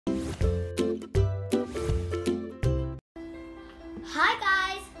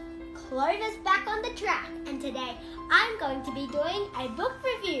Clover's back on the track, and today I'm going to be doing a book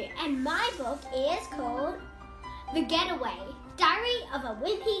review, and my book is called The Getaway, Diary of a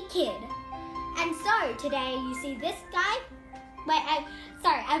Wimpy Kid. And so today you see this guy.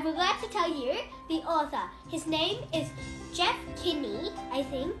 I forgot to tell you the author. His name is Kinney, I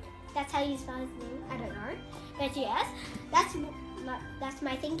think. That's how you spell his name. I don't know. But yes, that's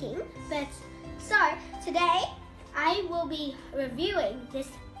my thinking. But so today I will be reviewing this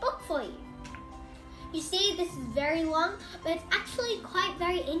book for you. You see, this is very long, but it's actually quite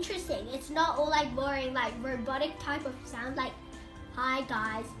very interesting. It's not all like boring, like robotic type of sound, like "Hi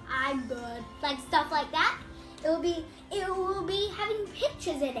guys, I'm good," like stuff like that. It will be having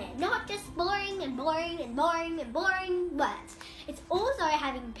pictures in it, not just boring and boring and boring and boring words. It's also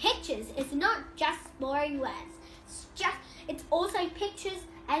having pictures. It's not just boring words. It's also pictures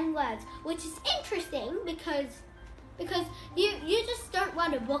and words, which is interesting because you just don't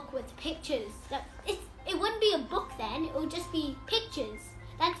want a book with pictures. It wouldn't be a book then. It would just be pictures.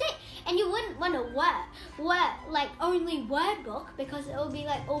 That's it. And you wouldn't want a word only word book, because it will be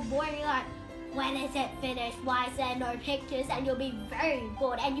like all boring, like when is it finished? Why is there no pictures? And you'll be very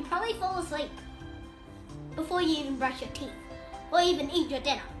bored, and you probably fall asleep before you even brush your teeth or even eat your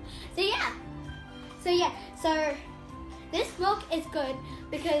dinner. So this book is good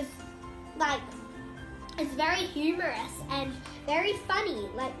because it's very humorous and very funny.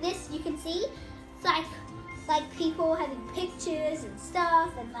 Like this, you can see it's like people having pictures and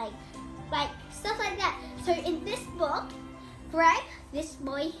stuff, and like stuff like that. So in this book, Greg, this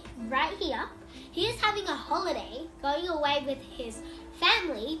boy right here, he is having a holiday, going away with his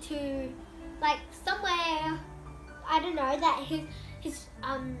family to somewhere, I don't know, that his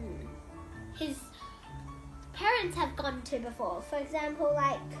parents have gone to before. For example,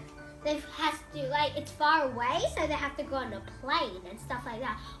 it's far away, so they have to go on a plane and stuff like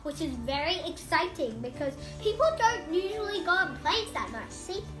that, which is very exciting because people don't usually go on planes that much.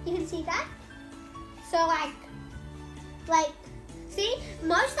 See, you can see that. So see,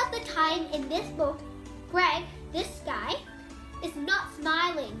 most of the time in this book, Greg, this guy, is not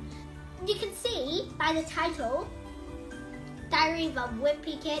smiling. You can see by the title, Diary of a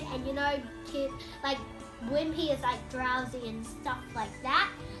Wimpy Kid, and Wimpy is drowsy and stuff like that.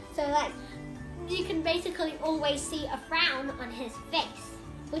 So you can basically always see a frown on his face,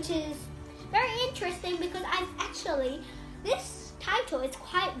 which is very interesting because this title is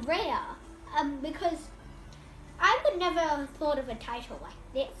quite rare, because I would never have thought of a title like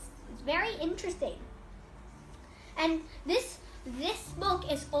this. It's very interesting. And this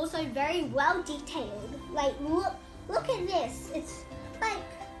book is also very well detailed. Look at this. It's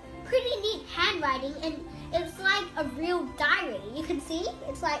pretty neat handwriting, and it's like a real diary. You can see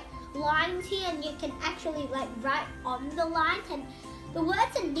it's lines here, and you can actually write on the lines, and the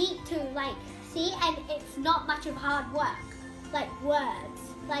words are neat to see, and it's not much of hard work, words.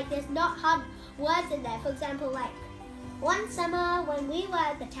 There's not hard words in there. For example, one summer when we were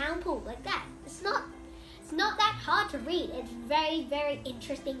at the town pool, like that. It's not that hard to read. It's very, very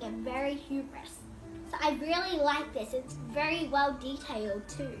interesting and very humorous. So I really like this. It's very well detailed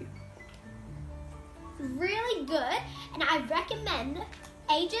too. Really good, and I recommend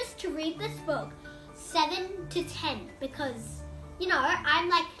ages to read this book 7 to 10, because I'm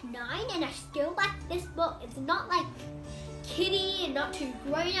 9 and I still like this book. It's not kiddie and not too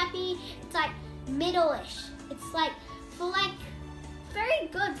grown-uppy. It's middle-ish. It's for very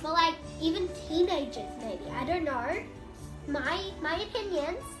good for even teenagers maybe. I don't know, my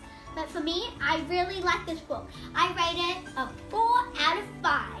opinions, but for me, I really like this book. I rate it a 4 out of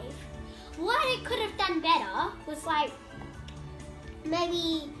 5. What it could have done better was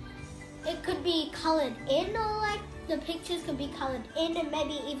maybe it could be colored in, or the pictures could be colored in and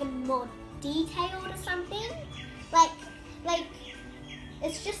maybe even more detailed or something.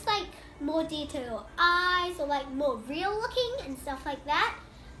 It's just more detailed eyes, or more real looking and stuff like that.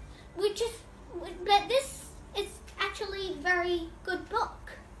 But this is actually a very good book.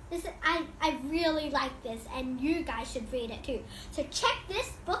 I really like this, and you guys should read it too. So check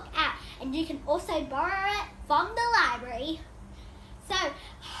this book out, and you can also borrow it from the library. So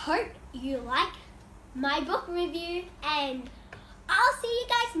hope you like my book review, and I'll see you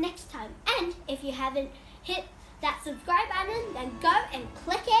guys next time. And if you haven't hit that subscribe button, then go and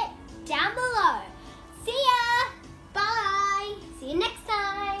click it down below. See ya! Bye! See you next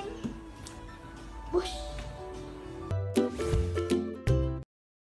time! Whoosh!